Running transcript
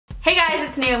Hey guys,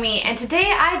 it's Naomi, and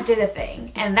today I did a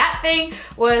thing, and that thing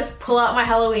was pull out my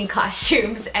Halloween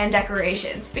costumes and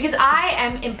decorations because I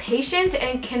am impatient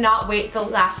and cannot wait the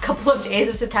last couple of days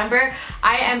of September.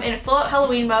 I am in full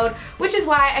Halloween mode, which is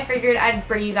why I figured I'd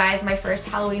bring you guys my first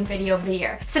Halloween video of the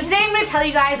year. So today I'm going to tell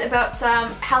you guys about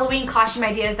some Halloween costume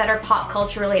ideas that are pop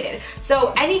culture related.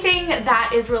 So anything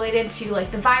that is related to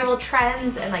like the viral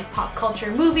trends and like pop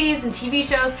culture movies and TV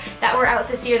shows that were out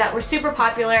this year that were super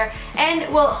popular and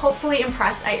will hopefully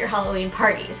impress at your Halloween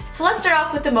parties. So let's start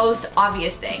off with the most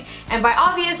obvious thing. And by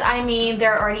obvious, I mean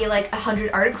there are already like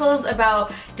 100 articles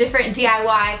about different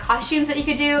DIY costumes that you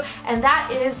could do, and that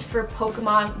is for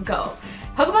Pokemon Go.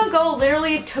 Pokemon Go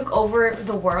literally took over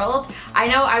the world. I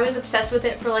know I was obsessed with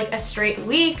it for like a straight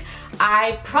week.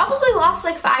 I probably lost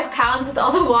like 5 pounds with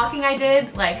all the walking I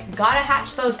did. Like, gotta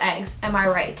hatch those eggs, am I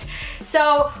right?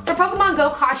 So for Pokemon Go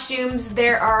costumes,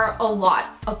 there are a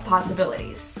lot of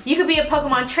possibilities. You could be a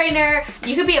Pokemon trainer,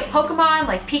 you could be a Pokemon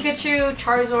like Pikachu,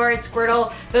 Charizard,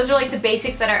 Squirtle. Those are like the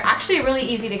basics that are actually really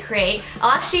easy to create.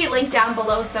 I'll actually link down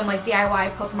below some like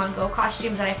DIY Pokemon Go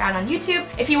costumes that I found on YouTube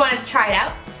if you wanted to try it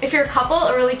out. If you're a couple,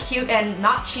 a really cute and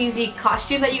not cheesy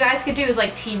costume that you guys could do is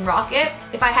like Team Rocket.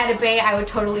 If I had a bae, I would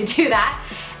totally do that.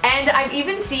 And I've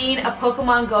even seen a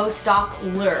Pokemon Go stock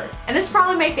lure. And this is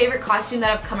probably my favorite costume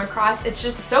that I've come across. It's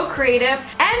just so creative,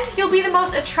 and you'll be the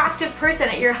most attractive person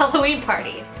at your Halloween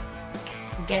party.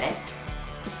 Get it?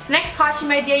 The next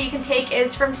costume idea you can take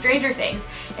is from Stranger Things.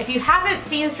 If you haven't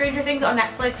seen Stranger Things on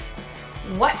Netflix,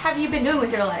 what have you been doing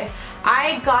with your life?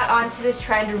 I got onto this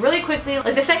trend really quickly.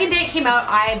 Like the second day it came out,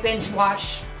 I binge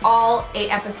watched all 8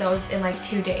 episodes in like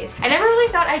 2 days. I never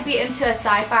really thought I'd be into a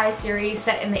sci-fi series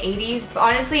set in the 80s, but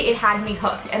honestly it had me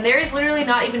hooked. And there is literally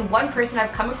not even one person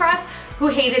I've come across who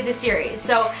hated the series.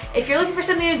 So if you're looking for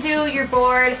something to do, you're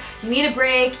bored, you need a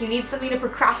break, you need something to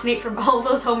procrastinate from all of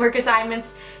those homework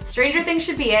assignments, Stranger Things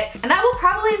should be it. And that will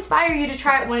probably inspire you to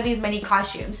try out one of these many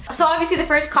costumes. So obviously the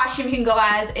first costume you can go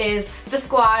as is the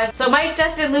squad. So Mike,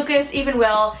 Justin, Lucas, even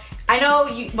Will. I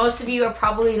know most of you are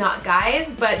probably not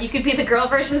guys, but you could be the girl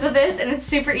versions of this, and it's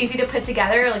super easy to put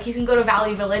together. Like you can go to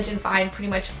Valley Village and find pretty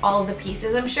much all of the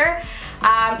pieces, I'm sure.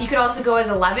 You could also go as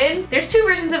 11. There's 2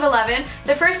 versions of 11.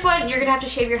 The first one, you're gonna have to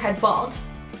shave your head bald.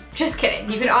 Just kidding.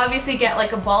 You can obviously get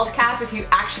like a bald cap if you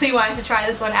actually wanted to try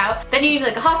this one out. Then you need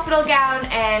like a hospital gown,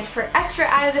 and for extra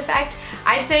added effect,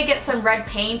 I'd say get some red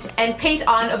paint and paint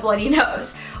on a bloody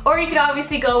nose. Or you could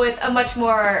obviously go with a much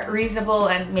more reasonable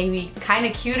and maybe kind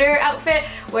of cuter outfit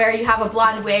where you have a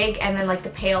blonde wig and then like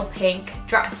the pale pink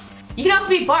dress. You can also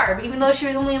be Barb, even though she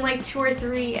was only in like 2 or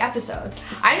 3 episodes.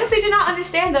 I honestly did not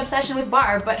understand the obsession with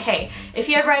Barb, but hey, if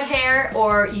you have red hair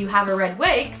or you have a red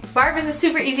wig, Barb is a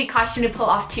super easy costume to pull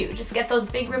off too. Just get those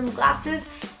big rimmed glasses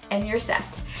and you're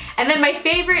set. And then my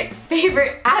favorite,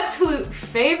 absolute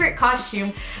favorite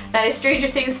costume that is Stranger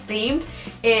Things themed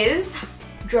is,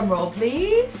 drumroll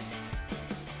please,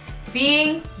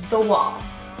 being the wall.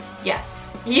 Yes.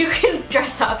 You can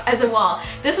dress up as a wall.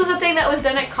 This was a thing that was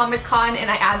done at Comic-Con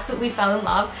and I absolutely fell in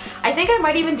love. I think I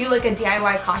might even do like a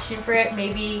DIY costume for it,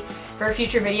 maybe for a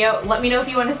future video. Let me know if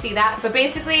you want to see that. But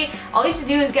basically, all you have to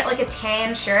do is get like a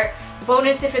tan shirt.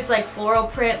 Bonus if it's like floral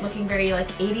print, looking very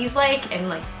like 80s like and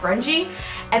like grungy.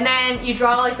 And then you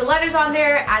draw like the letters on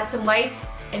there, add some lights,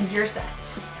 and you're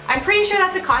set. I'm pretty sure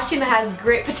that's a costume that has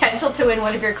great potential to win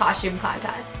one of your costume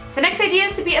contests. The next idea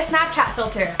is to be a Snapchat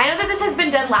filter. I know that this has been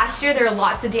done last year. There are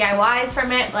lots of DIYs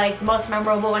from it. Like the most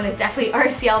memorable one is definitely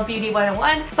RCL Beauty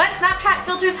 101. But Snapchat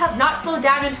filters have not slowed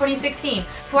down in 2016.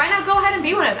 So why not go ahead and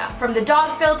be one of them? From the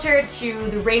dog filter to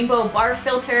the rainbow bar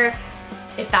filter,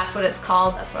 if that's what it's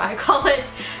called, that's what I call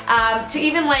it, to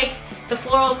even like the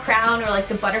floral crown or like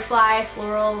the butterfly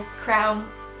floral crown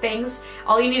things.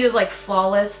 All you need is like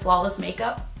flawless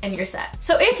makeup and you're set.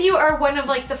 So if you are one of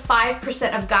like the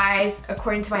 5% of guys,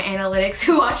 according to my analytics,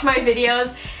 who watch my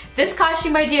videos, this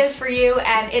costume idea is for you,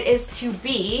 and it is to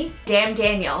be Damn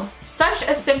Daniel. Such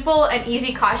a simple and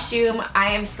easy costume.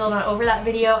 I am still not over that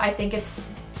video. I think it's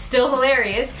still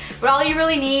hilarious, but all you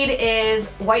really need is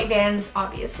white Vans,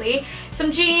 obviously,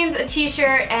 some jeans, a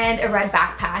t-shirt, and a red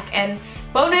backpack. And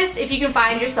bonus if you can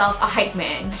find yourself a hype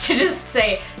man to just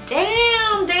say,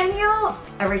 "Damn, Daniel,"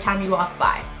 every time you walk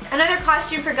by. Another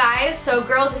costume for guys, so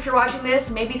girls, if you're watching this,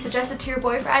 maybe suggest it to your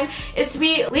boyfriend, is to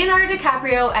be Leonardo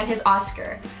DiCaprio and his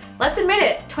Oscar. Let's admit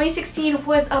it, 2016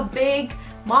 was a big,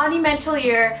 monumental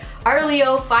year. Our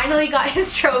Leo finally got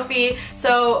his trophy,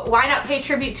 so why not pay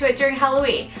tribute to it during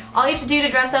Halloween? All you have to do to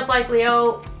dress up like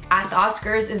Leo at the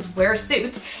Oscars is wear a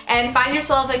suit and find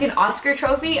yourself like an Oscar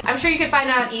trophy. I'm sure you can find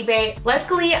it on eBay.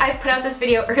 Luckily, I've put out this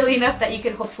video early enough that you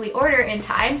could hopefully order in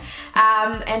time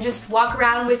and just walk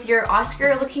around with your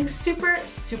Oscar looking super,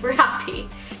 super happy.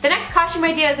 The next costume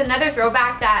idea is another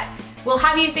throwback that will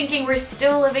have you thinking we're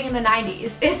still living in the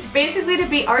 90s. It's basically to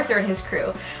be Arthur and his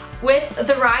crew. With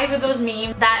the rise of those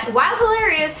memes that, while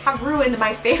hilarious, have ruined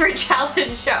my favorite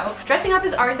childhood show. Dressing up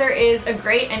as Arthur is a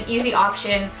great and easy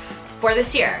option for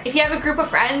this year. If you have a group of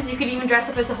friends, you could even dress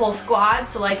up as the whole squad,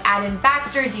 so like add in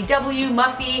Baxter, DW,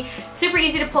 Muffy. Super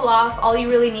easy to pull off. All you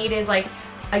really need is like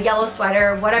a yellow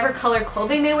sweater, whatever color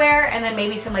clothing they wear, and then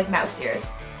maybe some like mouse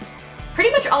ears.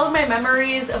 Pretty much all of my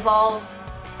memories evolve,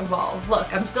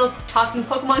 look, I'm still talking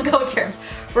Pokemon Go terms,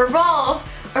 revolve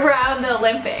around the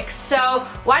Olympics. So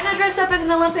why not dress up as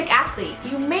an Olympic athlete?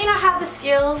 You may not have the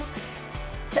skills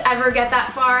to ever get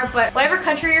that far, but whatever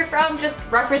country you're from, just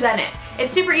represent it.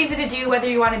 It's super easy to do whether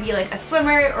you want to be like a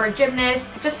swimmer or a gymnast.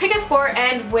 Just pick a sport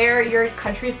and wear your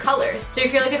country's colors. So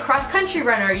if you're like a cross-country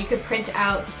runner, you could print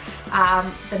out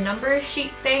the number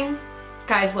sheet thing.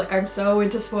 Guys, look, I'm so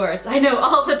into sports. I know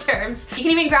all the terms. You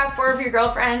can even grab 4 of your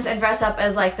girlfriends and dress up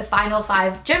as like the final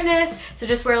 5 gymnasts. So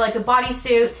just wear like a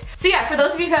bodysuit. So yeah, for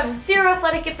those of you who have zero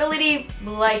athletic ability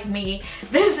like me,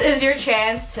 this is your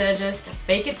chance to just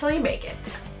fake it till you make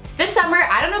it. This summer,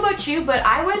 I don't know about you, but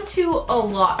I went to a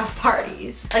lot of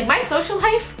parties. Like my social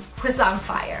life was on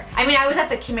fire. I mean, I was at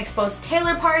the Kim Exposed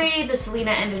Taylor party, the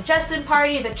Selena and Justin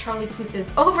party, the Charlie Puth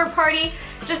is Over party.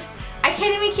 I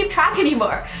can't even keep track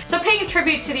anymore. So paying a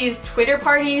tribute to these Twitter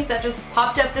parties that just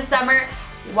popped up this summer,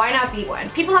 why not be one?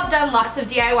 People have done lots of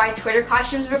DIY Twitter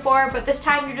costumes before, but this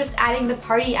time you're just adding the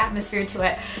party atmosphere to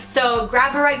it. So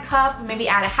grab a red cup, maybe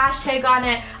add a hashtag on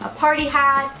it, a party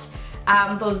hat,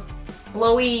 those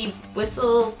blowy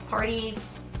whistle party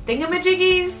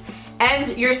thingamajiggies,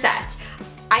 and you're set.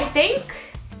 I think,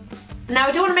 now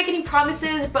I don't want to make any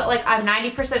promises, but like I'm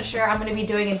 90% sure I'm going to be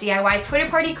doing a DIY Twitter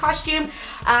party costume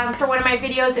for one of my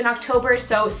videos in October,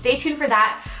 so stay tuned for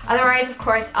that. Otherwise, of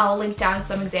course, I'll link down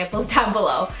some examples down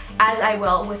below, as I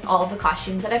will with all the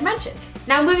costumes that I've mentioned.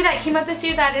 Now, a movie that came out this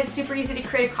year that is super easy to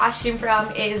create a costume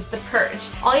from is The Purge.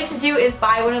 All you have to do is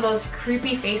buy one of those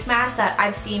creepy face masks that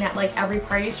I've seen at like every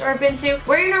party store I've been to.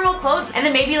 Wear your normal clothes and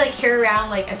then maybe like carry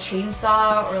around like a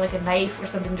chainsaw or like a knife or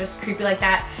something just creepy like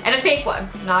that. And a fake one,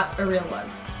 not a real one.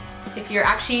 If you're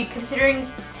actually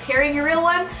considering carrying a real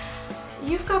one,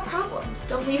 you've got problems.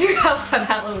 Don't leave your house on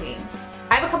Halloween.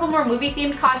 I have a couple more movie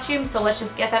themed costumes, so let's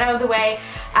just get that out of the way.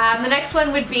 The next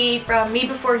one would be from Me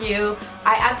Before You.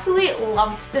 I absolutely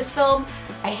loved this film.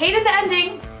 I hated the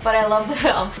ending, but I love the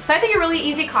film. So I think a really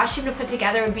easy costume to put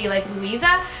together would be like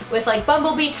Louisa with like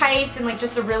bumblebee tights and like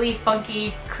just a really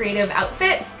funky, creative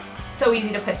outfit. So easy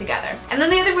to put together. And then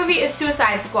the other movie is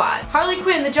Suicide Squad. Harley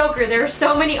Quinn, the Joker, there are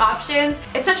so many options.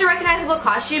 It's such a recognizable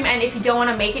costume, and if you don't want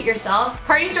to make it yourself,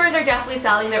 party stores are definitely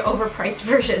selling their overpriced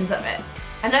versions of it.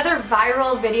 Another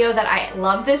viral video that I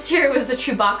loved this year was the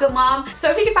Chewbacca mom.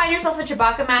 So if you can find yourself a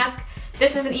Chewbacca mask,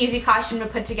 this is an easy costume to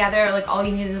put together. Like all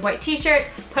you need is a white t-shirt,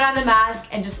 put on the mask,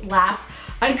 and just laugh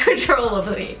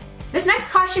uncontrollably. This next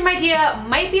costume idea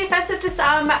might be offensive to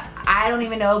some, I don't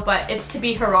even know, but it's to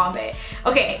be Harambe.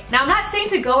 Okay, now I'm not saying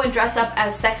to go and dress up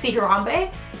as sexy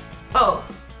Harambe. Oh,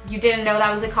 you didn't know that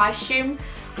was a costume?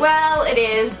 Well, it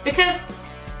is, because,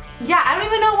 yeah, I don't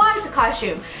even know why it's a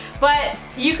costume. But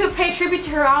you could pay tribute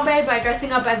to Harambe by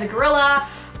dressing up as a gorilla,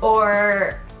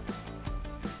 or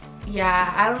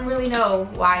yeah, I don't really know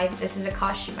why this is a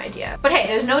costume idea. But hey,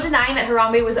 there's no denying that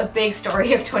Harambe was a big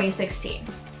story of 2016.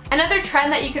 Another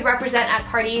trend that you could represent at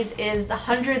parties is the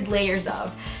 100 layers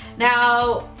of.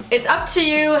 Now, it's up to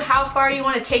you how far you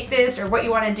want to take this or what you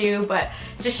want to do, but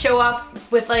just show up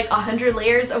with like 100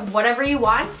 layers of whatever you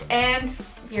want and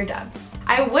you're done.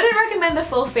 I wouldn't recommend the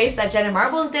full face that Jenna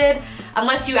Marbles did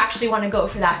unless you actually want to go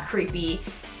for that creepy,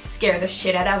 scare the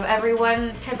shit out of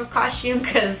everyone type of costume,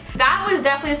 because that was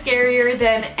definitely scarier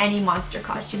than any monster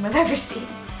costume I've ever seen.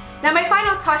 Now my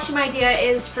final costume idea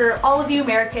is for all of you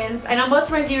Americans. I know most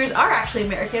of my viewers are actually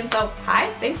American, so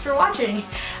hi, thanks for watching.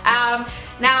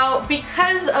 Now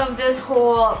because of this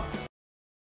whole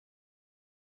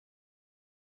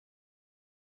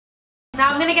Now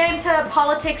I'm gonna get into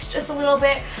politics just a little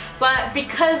bit, but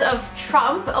because of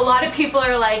Trump, a lot of people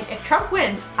are like, if Trump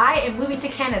wins, I am moving to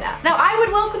Canada. Now I would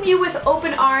welcome you with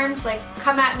open arms, like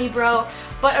come at me bro,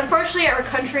 but unfortunately our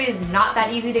country is not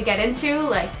that easy to get into,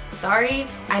 like sorry,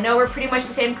 I know we're pretty much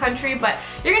the same country, but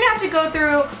you're gonna have to go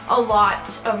through a lot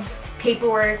of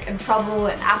paperwork and trouble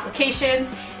and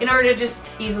applications in order to just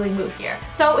easily move here.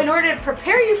 So in order to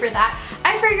prepare you for that,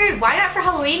 I figured why not for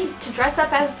Halloween to dress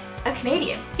up as a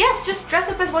Canadian. Yes, just dress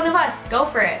up as one of us. Go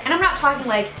for it. And I'm not talking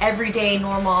like everyday,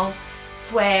 normal,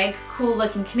 swag, cool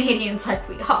looking Canadians like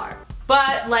we are,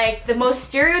 but like the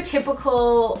most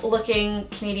stereotypical looking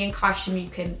Canadian costume you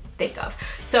can think of.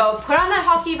 So put on that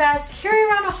hockey vest, carry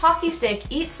around a hockey stick,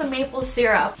 eat some maple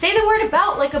syrup, say the word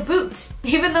about like a boot,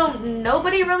 even though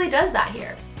nobody really does that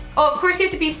here. Oh, of course you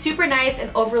have to be super nice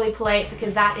and overly polite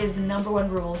because that is the #1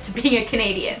 rule to being a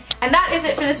Canadian. And that is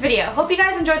it for this video. Hope you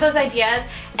guys enjoyed those ideas,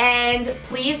 and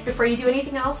please, before you do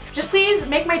anything else, just please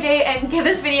make my day and give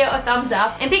this video a thumbs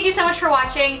up. And thank you so much for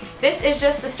watching. This is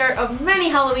just the start of many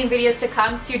Halloween videos to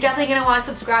come, so you're definitely gonna want to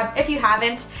subscribe if you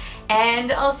haven't.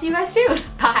 And I'll see you guys soon.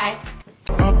 Bye.